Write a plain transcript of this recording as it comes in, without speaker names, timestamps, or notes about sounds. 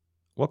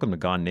Welcome to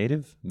Gone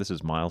Native. This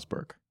is Miles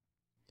Burke.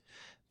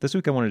 This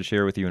week I wanted to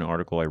share with you an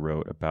article I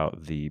wrote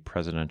about the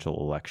presidential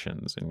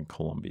elections in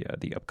Colombia.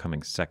 The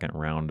upcoming second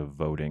round of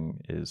voting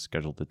is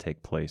scheduled to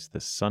take place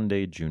this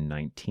Sunday, June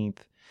 19th.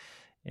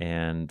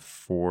 And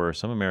for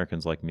some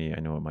Americans like me, I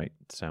know it might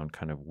sound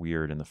kind of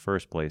weird in the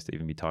first place to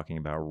even be talking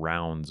about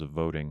rounds of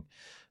voting,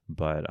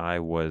 but I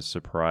was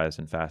surprised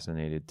and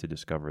fascinated to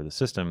discover the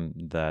system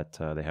that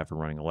they have for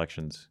running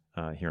elections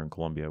here in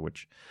Colombia,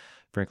 which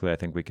frankly I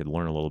think we could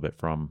learn a little bit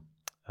from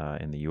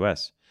in the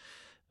U.S.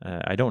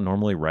 I don't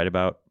normally write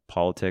about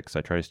politics.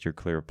 I try to steer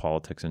clear of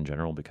politics in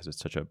general because it's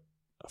such a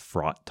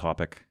fraught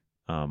topic.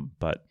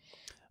 But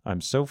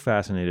I'm so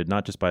fascinated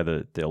not just by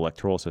the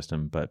electoral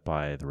system, but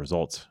by the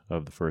results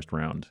of the first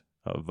round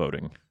of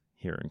voting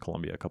here in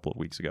Colombia a couple of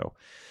weeks ago,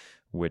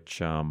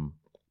 which I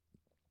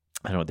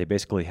don't know, they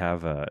basically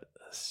have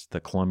the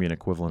Colombian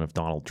equivalent of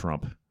Donald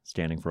Trump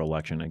standing for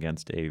election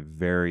against a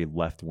very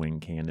left-wing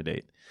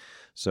candidate.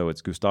 So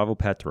it's Gustavo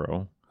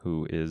Petro,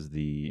 who is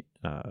the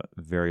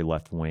very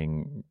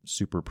left-wing,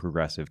 super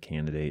progressive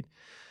candidate,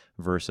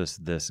 versus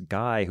this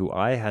guy who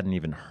I hadn't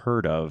even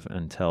heard of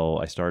until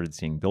I started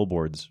seeing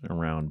billboards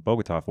around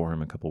Bogota for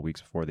him a couple of weeks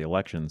before the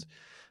elections,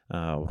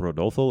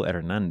 Rodolfo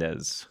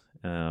Hernandez.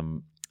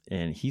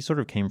 And he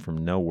sort of came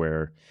from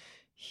nowhere.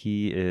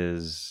 He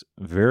is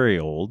very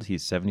old.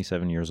 He's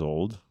 77 years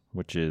old,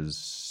 which is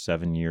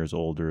 7 years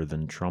older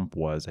than Trump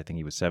was. I think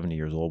he was 70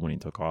 years old when he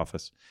took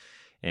office.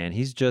 And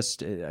he's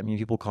just, I mean,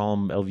 people call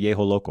him El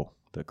Viejo Loco,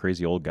 the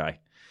crazy old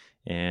guy.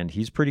 And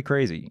he's pretty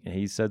crazy.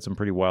 He said some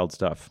pretty wild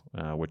stuff,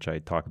 which I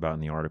talk about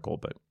in the article.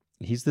 But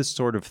he's this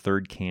sort of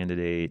third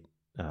candidate,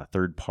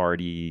 third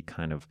party,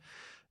 kind of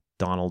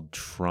Donald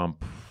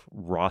Trump,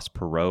 Ross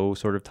Perot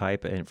sort of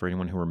type. And for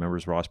anyone who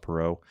remembers Ross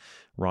Perot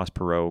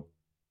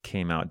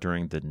came out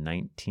during the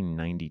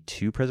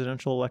 1992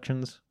 presidential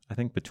elections, I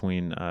think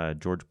between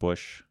George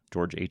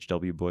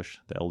H.W. Bush,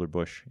 the elder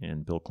Bush,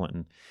 and Bill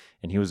Clinton.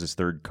 And he was this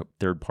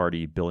third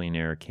party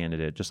billionaire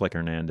candidate, just like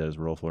Hernandez.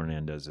 Rodolfo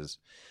Hernandez is,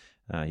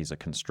 he's a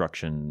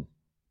construction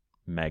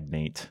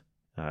magnate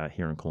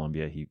here in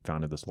Colombia. He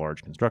founded this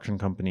large construction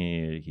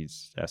company.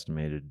 He's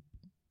estimated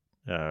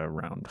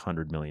around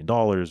 $100 million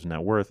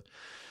net worth.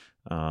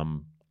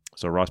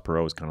 So Ross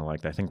Perot is kind of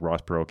like that. I think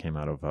Ross Perot came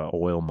out of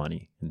oil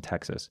money in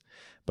Texas.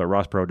 But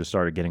Ross Perot just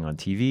started getting on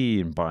TV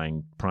and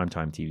buying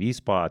primetime TV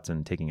spots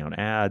and taking out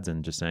ads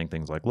and just saying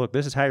things like, look,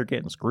 this is how you're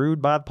getting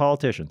screwed by the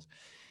politicians.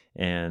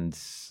 And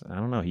I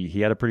don't know, he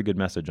had a pretty good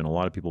message and a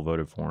lot of people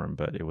voted for him,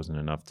 but it wasn't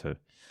enough to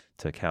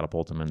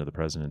catapult him into the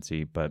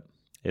presidency. But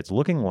it's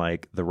looking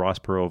like the Ross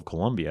Perot of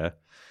Colombia,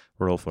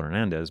 Rodolfo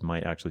Hernandez,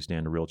 might actually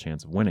stand a real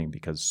chance of winning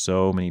because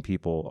so many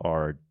people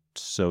are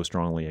so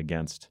strongly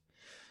against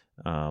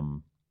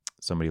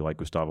somebody like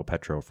Gustavo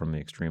Petro from the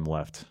extreme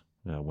left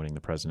winning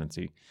the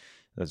presidency.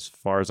 As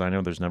far as I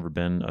know, there's never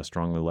been a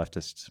strongly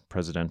leftist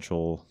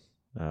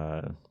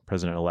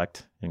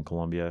president-elect in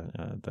Colombia.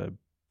 The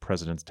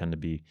presidents tend to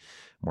be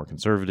more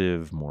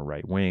conservative, more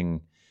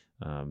right-wing.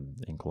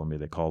 In Colombia,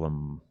 they call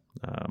them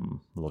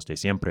los de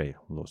siempre,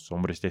 los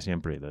hombres de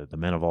siempre, the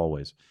men of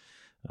always.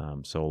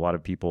 So a lot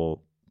of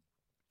people,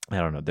 I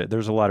don't know,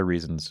 there's a lot of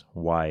reasons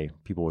why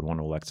people would want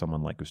to elect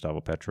someone like Gustavo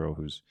Petro,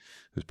 who's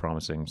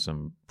promising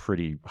some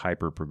pretty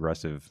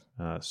hyper-progressive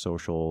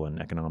social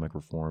and economic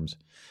reforms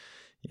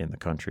in the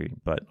country.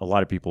 But a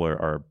lot of people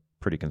are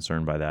pretty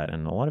concerned by that,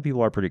 and a lot of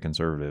people are pretty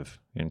conservative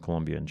in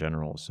Colombia in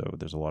general, so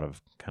there's a lot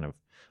of kind of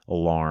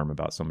alarm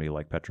about somebody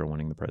like Petro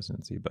winning the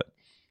presidency, but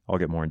I'll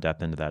get more in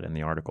depth into that in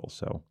the article.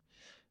 So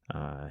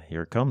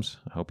here it comes.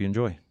 I hope you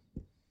enjoy.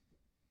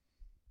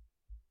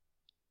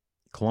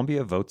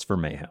 Colombia votes for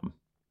mayhem.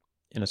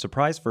 In a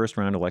surprise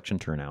first-round election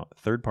turnout,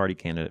 third-party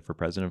candidate for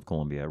president of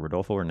Colombia,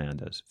 Rodolfo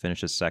Hernandez,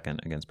 finishes second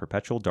against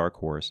perpetual dark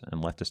horse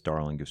and leftist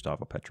darling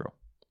Gustavo Petro.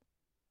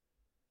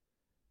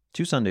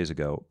 2 Sundays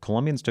ago,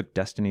 Colombians took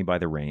destiny by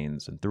the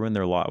reins and threw in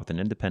their lot with an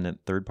independent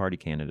third-party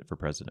candidate for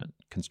president,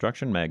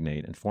 construction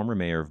magnate and former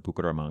mayor of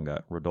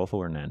Bucaramanga, Rodolfo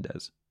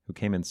Hernandez, who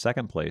came in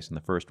second place in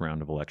the first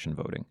round of election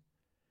voting.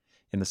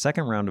 In the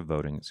second round of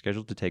voting,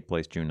 scheduled to take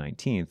place June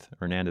 19th,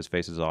 Hernandez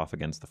faces off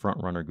against the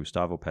frontrunner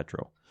Gustavo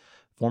Petro,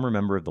 former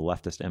member of the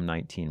leftist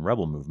M19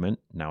 rebel movement,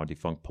 now a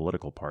defunct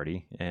political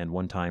party, and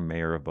one-time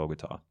mayor of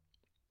Bogota.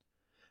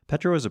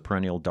 Petro is a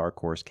perennial dark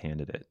horse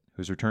candidate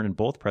who's returned in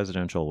both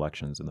presidential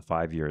elections in the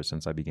 5 years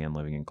since I began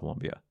living in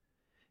Colombia.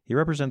 He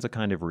represents a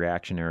kind of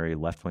reactionary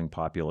left-wing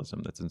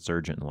populism that's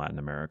insurgent in Latin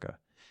America,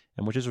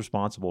 and which is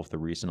responsible for the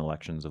recent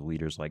elections of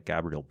leaders like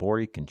Gabriel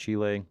Boric in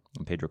Chile,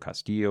 and Pedro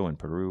Castillo in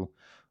Peru,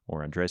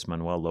 or Andrés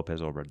Manuel López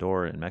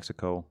Obrador in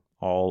Mexico,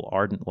 all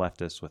ardent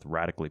leftists with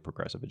radically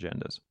progressive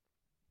agendas.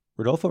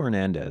 Rodolfo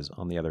Hernandez,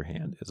 on the other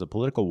hand, is a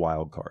political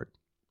wild card.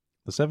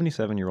 The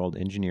 77-year-old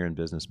engineer and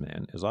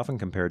businessman is often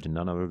compared to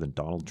none other than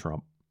Donald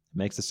Trump. He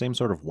makes the same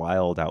sort of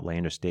wild,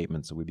 outlandish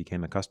statements that we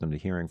became accustomed to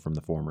hearing from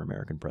the former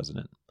American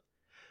president.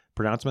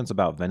 Pronouncements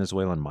about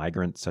Venezuelan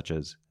migrants such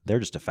as, they're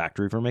just a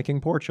factory for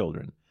making poor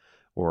children,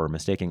 or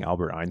mistaking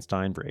Albert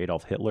Einstein for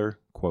Adolf Hitler,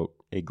 quote,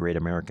 a great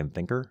American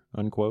thinker,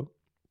 unquote,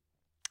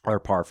 are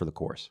par for the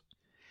course.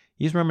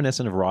 He's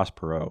reminiscent of Ross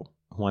Perot,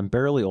 who I'm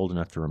barely old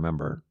enough to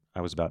remember.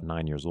 I was about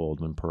 9 years old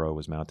when Perot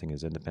was mounting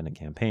his independent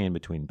campaign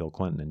between Bill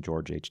Clinton and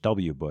George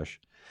H.W. Bush,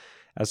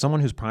 as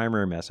someone whose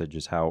primary message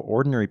is how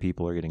ordinary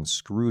people are getting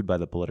screwed by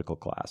the political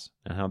class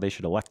and how they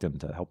should elect him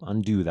to help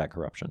undo that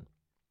corruption.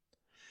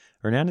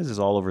 Hernandez is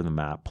all over the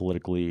map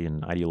politically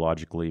and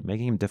ideologically,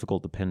 making him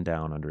difficult to pin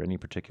down under any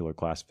particular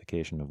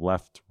classification of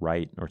left,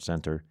 right, or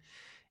center.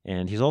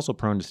 And he's also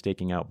prone to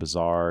staking out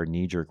bizarre,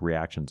 knee-jerk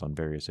reactions on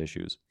various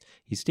issues.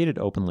 He stated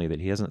openly that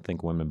he doesn't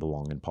think women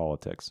belong in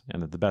politics,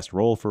 and that the best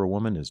role for a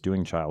woman is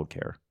doing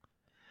childcare.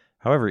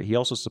 However, he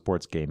also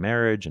supports gay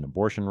marriage and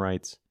abortion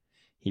rights.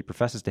 He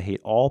professes to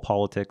hate all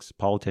politics,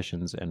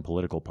 politicians, and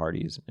political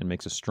parties, and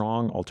makes a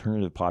strong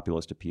alternative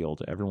populist appeal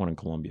to everyone in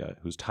Colombia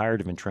who's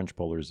tired of entrenched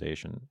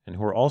polarization, and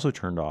who are also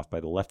turned off by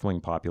the left-wing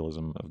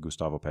populism of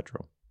Gustavo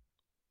Petro.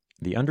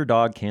 The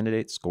underdog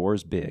candidate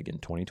scores big in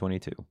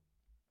 2022.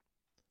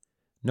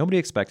 Nobody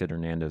expected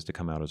Hernandez to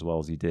come out as well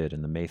as he did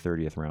in the May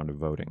 30th round of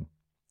voting.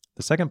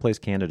 The second-place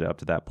candidate up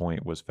to that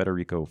point was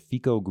Federico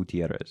Fico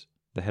Gutierrez,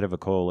 the head of a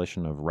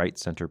coalition of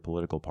right-center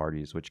political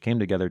parties which came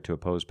together to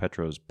oppose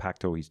Petro's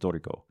Pacto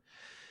Histórico,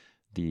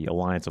 the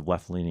alliance of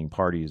left-leaning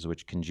parties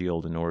which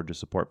congealed in order to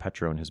support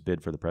Petro in his bid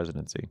for the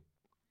presidency.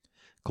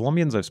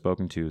 Colombians I've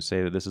spoken to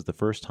say that this is the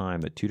first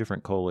time that two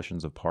different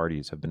coalitions of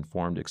parties have been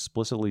formed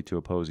explicitly to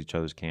oppose each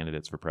other's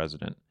candidates for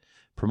president,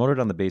 promoted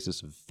on the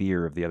basis of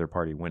fear of the other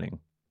party winning.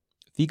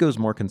 Fico's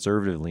more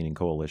conservative-leaning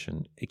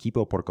coalition,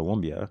 Equipo por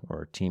Colombia,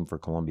 or Team for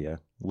Colombia,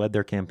 led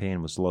their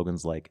campaign with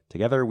slogans like,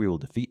 "Together we will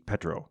defeat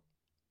Petro."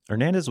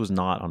 Hernandez was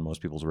not on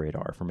most people's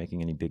radar for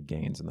making any big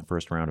gains in the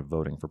first round of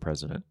voting for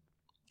president.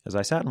 As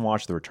I sat and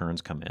watched the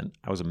returns come in,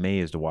 I was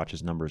amazed to watch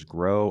his numbers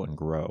grow and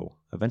grow,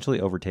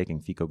 eventually overtaking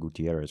Fico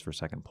Gutierrez for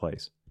second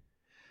place.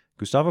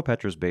 Gustavo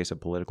Petro's base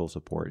of political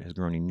support has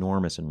grown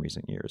enormous in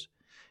recent years,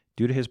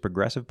 due to his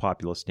progressive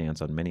populist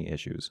stance on many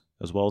issues,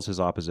 as well as his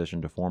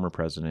opposition to former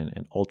president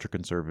and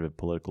ultra-conservative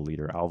political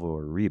leader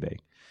Álvaro Uribe,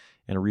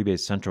 and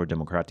Uribe's Centro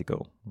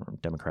Democrático, or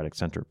Democratic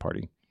Center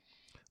Party.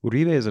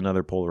 Uribe is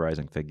another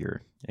polarizing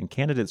figure, and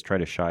candidates try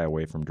to shy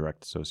away from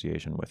direct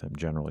association with him,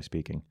 generally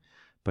speaking,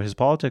 but his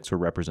politics were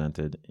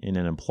represented in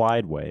an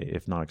implied way,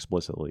 if not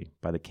explicitly,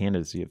 by the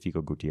candidacy of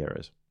Fico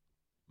Gutierrez.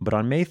 But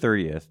on May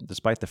 30th,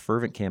 despite the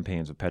fervent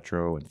campaigns of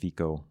Petro and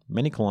Fico,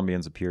 many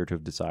Colombians appear to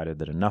have decided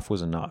that enough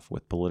was enough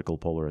with political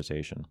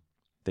polarization.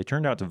 They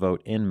turned out to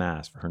vote en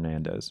masse for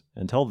Hernandez,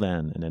 until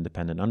then an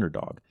independent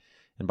underdog,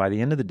 and by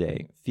the end of the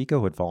day,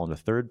 Fico had fallen to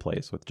third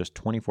place with just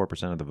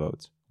 24% of the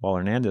votes, while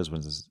Hernandez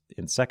was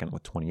in second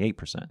with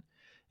 28%,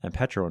 and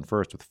Petro in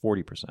first with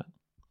 40%.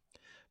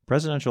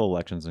 Presidential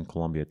elections in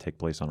Colombia take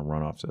place on a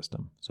runoff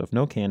system, so if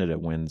no candidate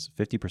wins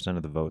 50%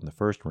 of the vote in the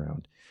first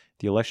round,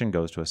 the election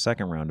goes to a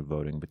second round of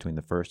voting between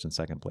the first and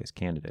second place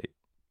candidate.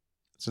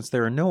 Since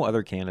there are no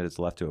other candidates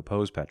left to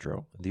oppose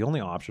Petro, the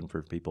only option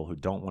for people who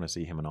don't want to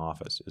see him in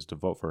office is to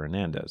vote for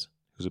Hernandez,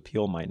 whose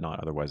appeal might not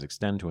otherwise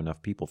extend to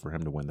enough people for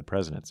him to win the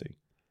presidency.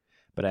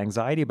 But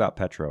anxiety about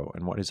Petro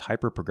and what his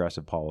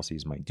hyper-progressive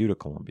policies might do to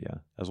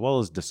Colombia, as well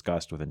as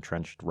disgust with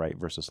entrenched right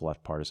versus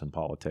left partisan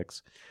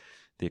politics,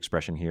 the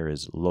expression here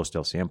is los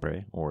del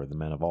siempre, or the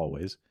men of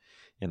always,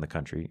 in the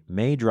country,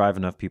 may drive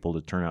enough people to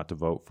turn out to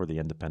vote for the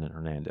independent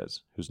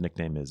Hernandez, whose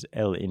nickname is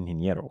El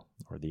Ingeniero,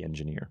 or the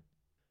engineer.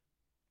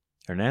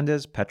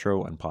 Hernandez,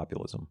 Petro, and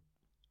populism.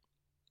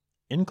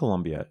 In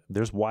Colombia,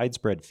 there's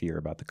widespread fear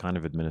about the kind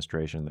of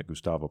administration that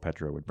Gustavo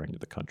Petro would bring to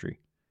the country.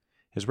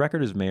 His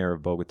record as mayor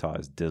of Bogota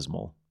is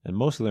dismal, and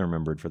mostly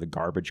remembered for the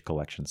garbage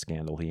collection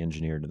scandal he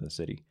engineered in the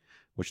city,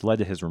 which led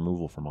to his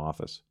removal from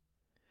office.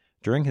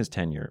 During his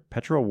tenure,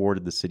 Petro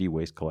awarded the city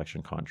waste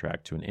collection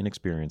contract to an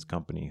inexperienced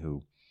company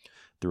who,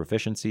 through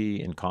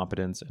efficiency,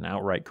 incompetence, and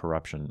outright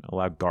corruption,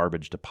 allowed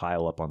garbage to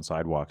pile up on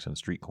sidewalks and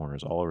street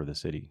corners all over the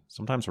city,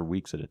 sometimes for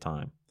weeks at a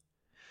time.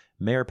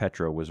 Mayor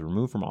Petro was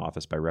removed from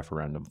office by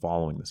referendum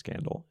following the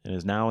scandal, and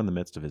is now in the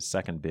midst of his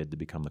second bid to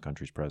become the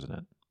country's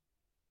president.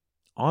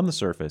 On the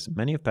surface,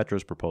 many of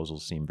Petro's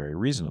proposals seem very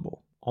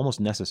reasonable, almost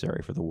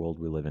necessary for the world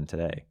we live in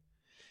today.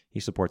 He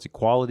supports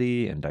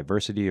equality and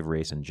diversity of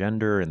race and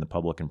gender in the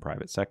public and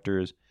private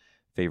sectors,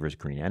 favors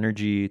green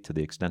energy to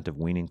the extent of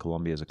weaning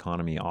Colombia's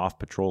economy off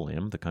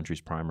petroleum, the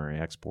country's primary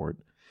export,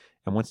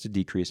 and wants to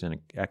decrease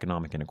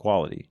economic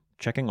inequality,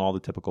 checking all the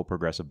typical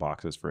progressive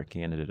boxes for a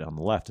candidate on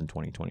the left in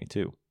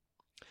 2022.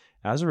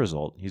 As a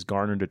result, he's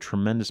garnered a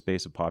tremendous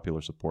base of popular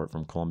support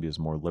from Colombia's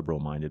more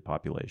liberal-minded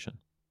population.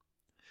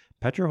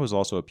 Petro has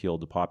also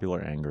appealed to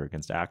popular anger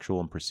against actual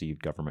and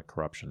perceived government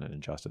corruption and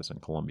injustice in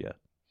Colombia.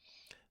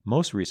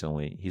 Most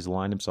recently, he's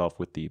aligned himself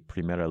with the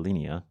Primera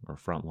Línea, or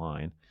Front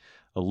Line,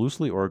 a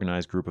loosely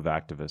organized group of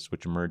activists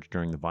which emerged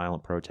during the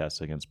violent protests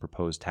against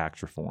proposed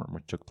tax reform,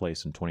 which took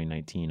place in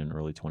 2019 and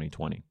early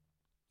 2020.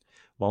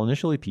 While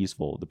initially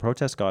peaceful, the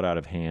protests got out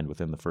of hand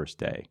within the first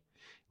day,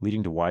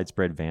 leading to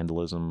widespread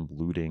vandalism,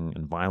 looting,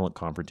 and violent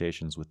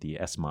confrontations with the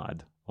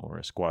ESMAD, or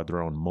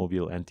Escuadrón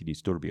Móvil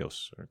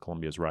Antidisturbios, or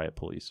Colombia's riot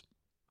police.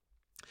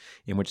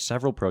 in which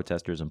several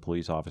protesters and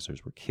police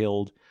officers were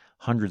killed,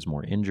 hundreds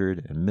more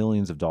injured, and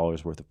millions of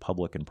dollars worth of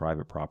public and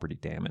private property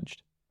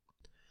damaged.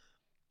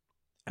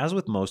 As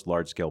with most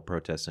large-scale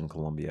protests in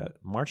Colombia,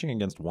 marching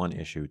against one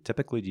issue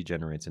typically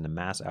degenerates into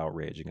mass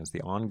outrage against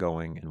the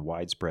ongoing and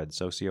widespread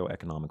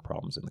socio-economic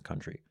problems in the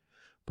country,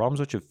 problems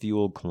which have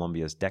fueled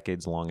Colombia's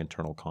decades-long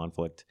internal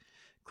conflict,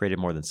 created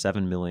more than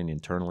 7 million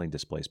internally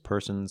displaced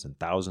persons and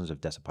thousands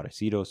of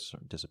desaparecidos, or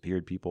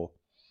disappeared people,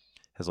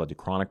 has led to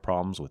chronic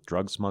problems with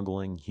drug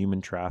smuggling,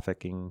 human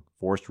trafficking,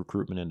 forced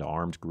recruitment into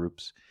armed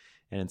groups,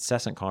 and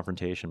incessant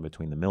confrontation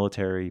between the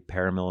military,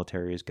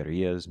 paramilitaries,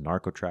 guerrillas,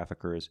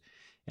 narco-traffickers,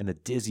 and the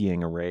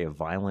dizzying array of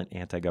violent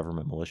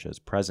anti-government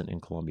militias present in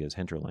Colombia's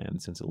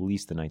hinterland since at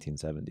least the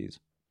 1970s.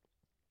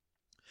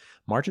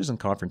 Marches and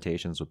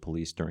confrontations with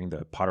police during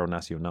the Paro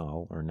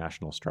Nacional, or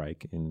national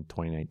strike, in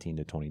 2019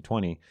 to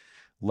 2020,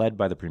 led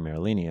by the Primera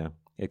Línea,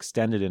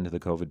 extended into the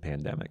COVID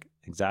pandemic,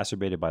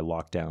 exacerbated by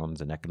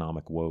lockdowns and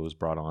economic woes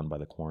brought on by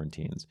the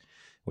quarantines,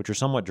 which are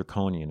somewhat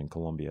draconian in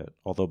Colombia,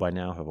 although by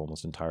now have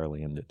almost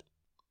entirely ended.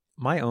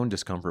 My own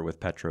discomfort with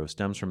Petro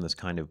stems from this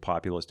kind of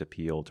populist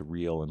appeal to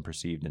real and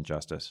perceived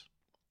injustice.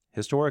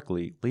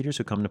 Historically, leaders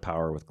who come to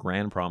power with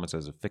grand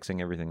promises of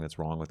fixing everything that's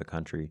wrong with the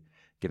country,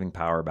 giving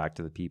power back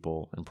to the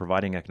people, and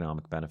providing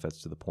economic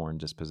benefits to the poor and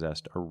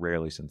dispossessed are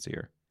rarely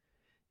sincere.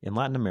 In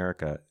Latin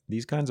America,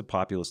 these kinds of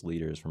populist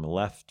leaders from the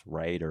left,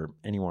 right, or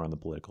anywhere on the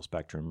political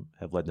spectrum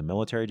have led to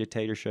military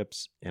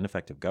dictatorships,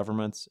 ineffective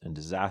governments, and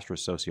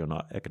disastrous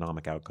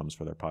socioeconomic outcomes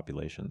for their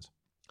populations.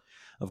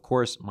 Of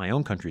course, my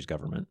own country's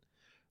government,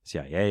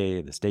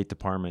 CIA, the State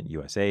Department,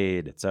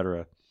 USAID,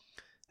 etc.,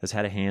 has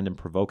had a hand in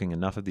provoking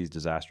enough of these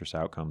disastrous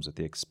outcomes at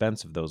the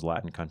expense of those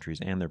Latin countries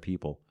and their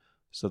people,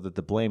 so that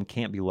the blame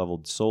can't be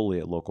leveled solely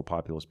at local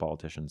populist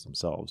politicians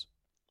themselves.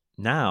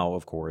 Now,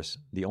 of course,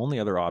 the only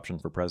other option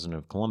for president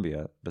of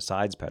Colombia,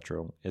 besides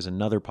Petro, is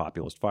another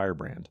populist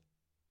firebrand.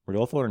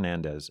 Rodolfo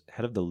Hernández,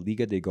 head of the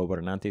Liga de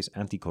Gobernantes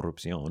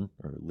Anticorrupción,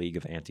 or League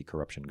of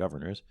Anti-Corruption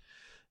Governors,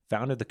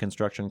 founded the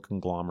construction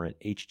conglomerate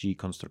HG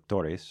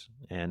Constructores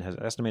and has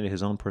estimated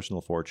his own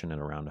personal fortune at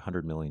around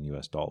 $100 million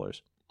US.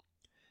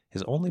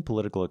 His only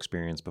political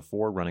experience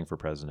before running for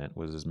president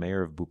was as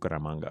mayor of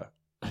Bucaramanga,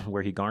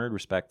 where he garnered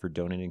respect for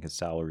donating his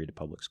salary to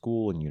public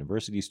school and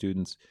university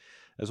students,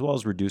 as well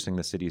as reducing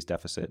the city's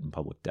deficit and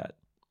public debt.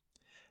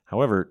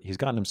 However, he's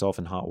gotten himself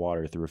in hot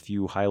water through a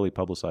few highly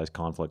publicized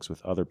conflicts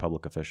with other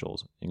public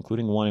officials,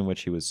 including one in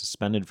which he was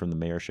suspended from the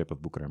mayorship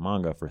of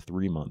Bucaramanga for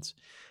 3 months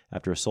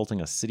after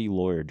assaulting a city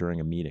lawyer during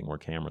a meeting where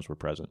cameras were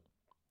present.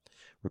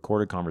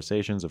 Recorded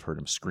conversations have heard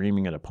him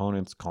screaming at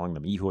opponents, calling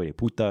them hijo de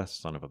puta,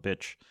 son of a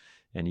bitch,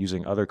 and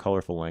using other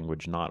colorful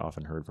language not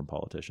often heard from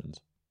politicians.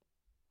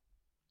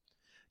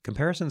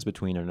 Comparisons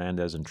between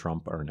Hernández and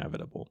Trump are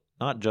inevitable,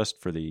 not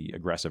just for the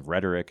aggressive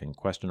rhetoric and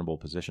questionable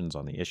positions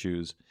on the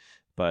issues,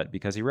 but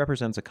because he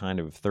represents a kind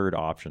of third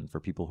option for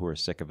people who are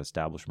sick of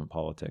establishment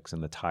politics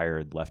and the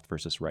tired left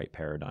versus right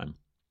paradigm.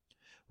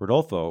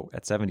 Rodolfo,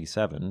 at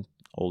 77,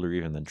 older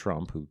even than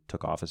Trump, who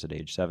took office at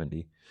age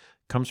 70,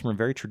 comes from a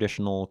very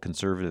traditional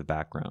conservative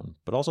background,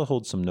 but also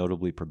holds some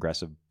notably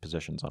progressive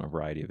positions on a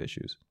variety of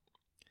issues.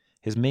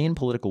 His main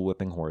political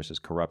whipping horse is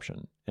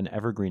corruption, an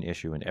evergreen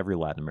issue in every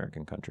Latin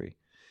American country,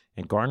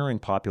 and garnering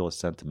populist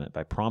sentiment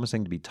by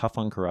promising to be tough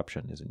on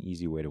corruption is an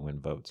easy way to win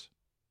votes.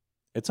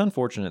 It's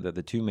unfortunate that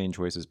the two main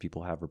choices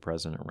people have for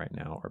president right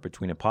now are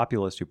between a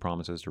populist who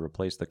promises to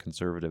replace the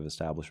conservative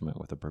establishment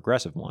with a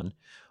progressive one,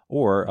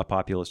 or a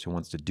populist who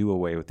wants to do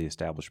away with the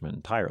establishment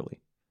entirely.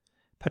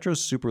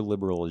 Petro's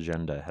super-liberal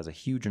agenda has a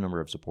huge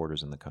number of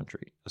supporters in the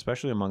country,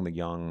 especially among the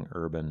young,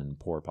 urban, and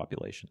poor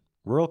population.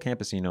 Rural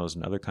campesinos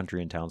and other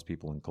country and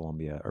townspeople in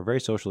Colombia are very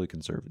socially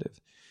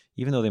conservative,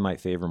 even though they might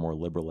favor more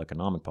liberal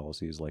economic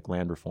policies like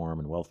land reform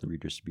and wealth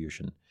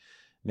redistribution,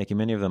 making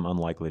many of them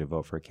unlikely to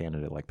vote for a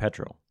candidate like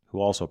Petro,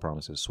 who also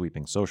promises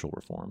sweeping social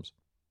reforms.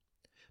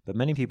 But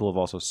many people have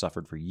also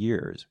suffered for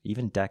years,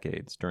 even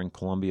decades, during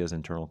Colombia's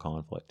internal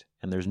conflict,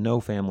 and there's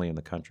no family in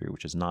the country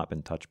which has not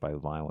been touched by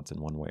violence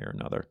in one way or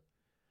another.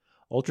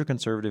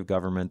 Ultra-conservative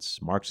governments,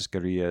 Marxist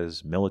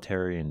guerrillas,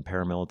 military and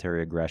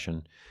paramilitary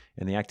aggression,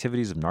 and the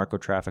activities of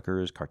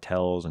narco-traffickers,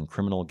 cartels, and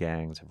criminal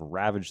gangs have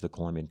ravaged the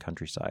Colombian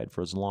countryside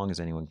for as long as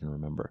anyone can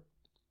remember.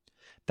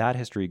 That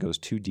history goes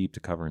too deep to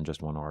cover in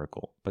just one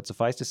article, but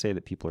suffice to say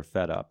that people are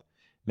fed up,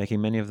 making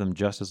many of them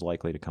just as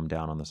likely to come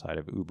down on the side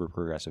of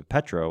uber-progressive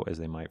Petro as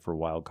they might for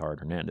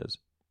wildcard Hernández.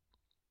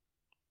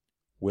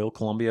 Will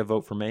Colombia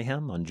vote for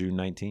mayhem on June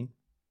 19?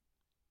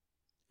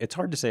 It's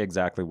hard to say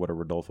exactly what a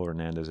Rodolfo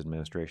Hernández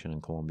administration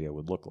in Colombia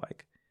would look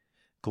like.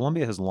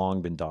 Colombia has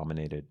long been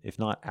dominated, if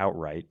not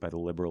outright, by the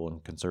liberal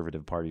and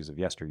conservative parties of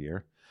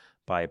yesteryear,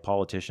 by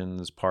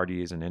politicians,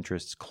 parties, and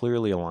interests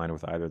clearly aligned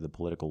with either the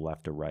political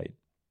left or right.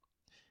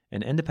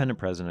 An independent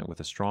president with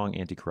a strong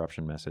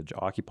anti-corruption message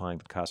occupying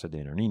the Casa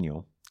de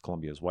Nariño,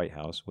 Colombia's White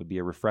House, would be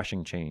a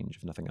refreshing change,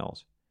 if nothing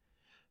else.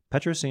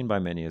 Petro is seen by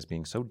many as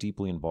being so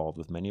deeply involved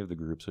with many of the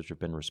groups which have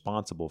been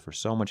responsible for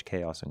so much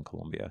chaos in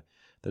Colombia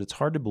that it's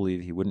hard to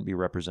believe he wouldn't be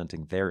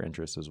representing their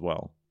interests as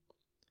well.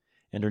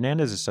 And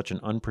Hernandez is such an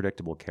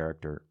unpredictable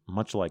character,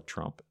 much like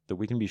Trump, that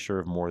we can be sure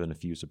of more than a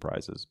few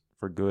surprises,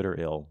 for good or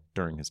ill,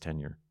 during his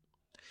tenure.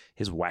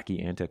 His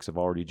wacky antics have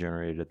already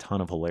generated a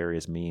ton of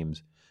hilarious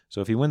memes,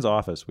 so if he wins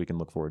office, we can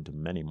look forward to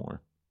many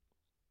more.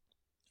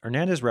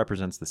 Hernandez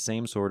represents the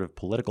same sort of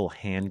political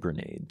hand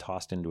grenade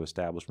tossed into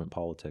establishment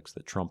politics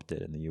that Trump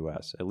did in the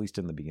US, at least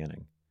in the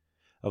beginning.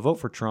 A vote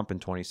for Trump in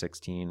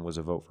 2016 was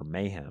a vote for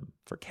mayhem,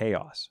 for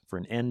chaos, for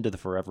an end to the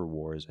forever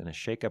wars, and a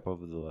shakeup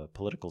of the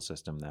political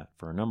system that,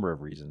 for a number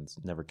of reasons,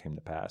 never came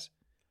to pass.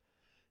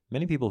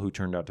 Many people who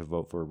turned out to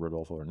vote for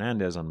Rodolfo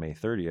Hernandez on May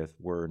 30th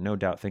were no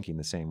doubt thinking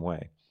the same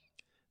way,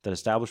 that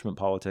establishment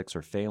politics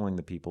are failing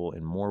the people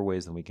in more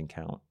ways than we can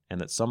count, and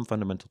that some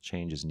fundamental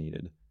change is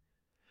needed.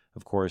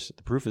 Of course,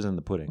 the proof is in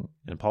the pudding,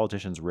 and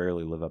politicians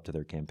rarely live up to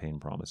their campaign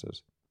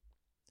promises.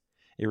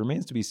 It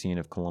remains to be seen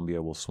if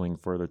Colombia will swing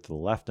further to the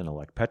left and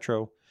elect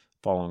Petro,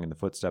 following in the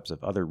footsteps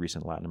of other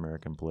recent Latin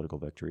American political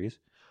victories,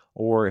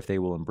 or if they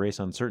will embrace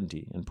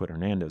uncertainty and put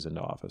Hernandez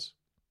into office.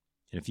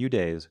 In a few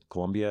days,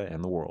 Colombia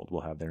and the world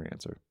will have their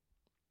answer.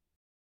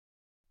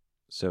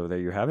 So there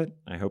you have it.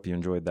 I hope you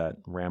enjoyed that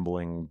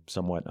rambling,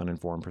 somewhat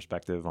uninformed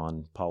perspective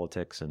on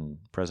politics and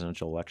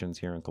presidential elections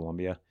here in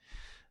Colombia.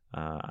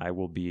 I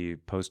will be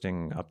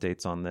posting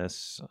updates on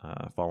this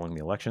following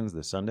the elections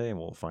this Sunday, and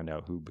we'll find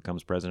out who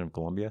becomes president of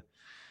Colombia.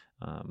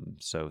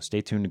 So stay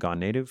tuned to Gone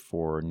Native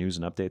for news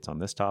and updates on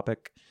this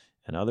topic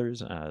and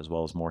others, as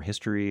well as more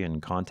history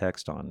and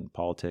context on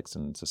politics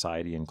and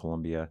society in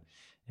Colombia,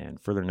 and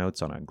further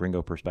notes on a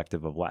gringo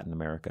perspective of Latin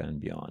America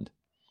and beyond.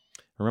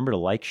 Remember to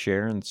like,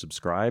 share, and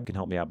subscribe. You can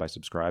help me out by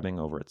subscribing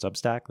over at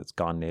Substack. That's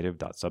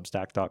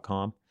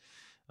gonenative.substack.com.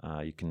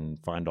 You can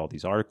find all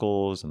these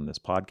articles and this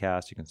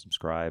podcast. You can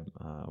subscribe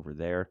over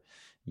there.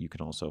 You can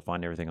also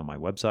find everything on my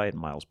website,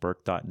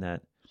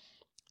 milesburke.net.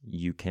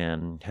 You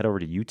can head over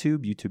to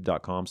YouTube,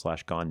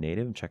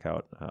 youtube.com/gonenative, and check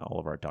out all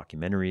of our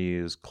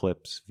documentaries,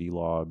 clips,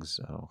 vlogs,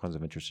 all kinds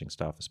of interesting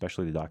stuff,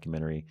 especially the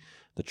documentary,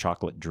 The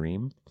Chocolate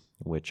Dream,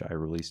 which I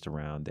released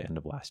around the end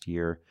of last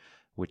year,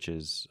 which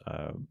is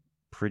a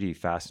pretty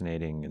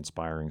fascinating,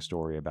 inspiring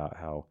story about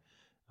how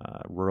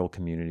rural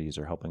communities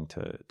are helping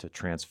to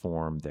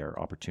transform their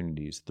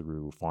opportunities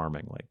through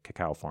farming, like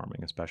cacao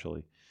farming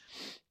especially,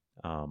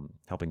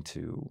 helping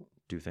to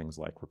do things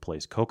like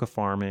replace coca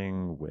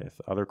farming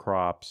with other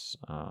crops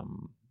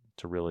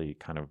to really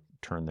kind of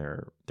turn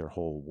their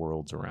whole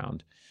worlds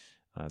around.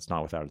 It's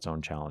not without its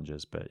own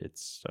challenges, but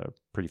it's a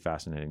pretty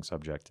fascinating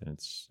subject, and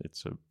it's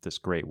this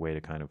great way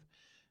to kind of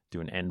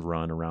do an end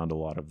run around a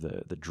lot of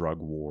the drug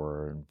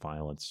war and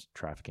violence,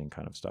 trafficking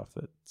kind of stuff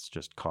that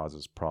just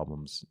causes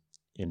problems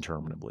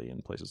interminably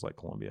in places like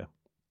Colombia.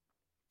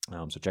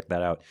 So check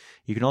that out.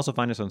 You can also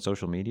find us on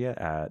social media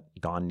at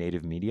Gone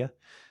Native Media.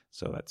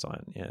 So that's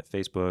on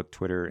Facebook,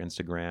 Twitter,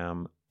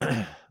 Instagram.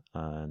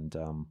 And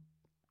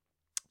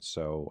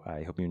so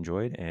I hope you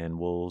enjoyed, and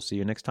we'll see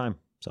you next time.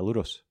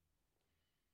 Saludos.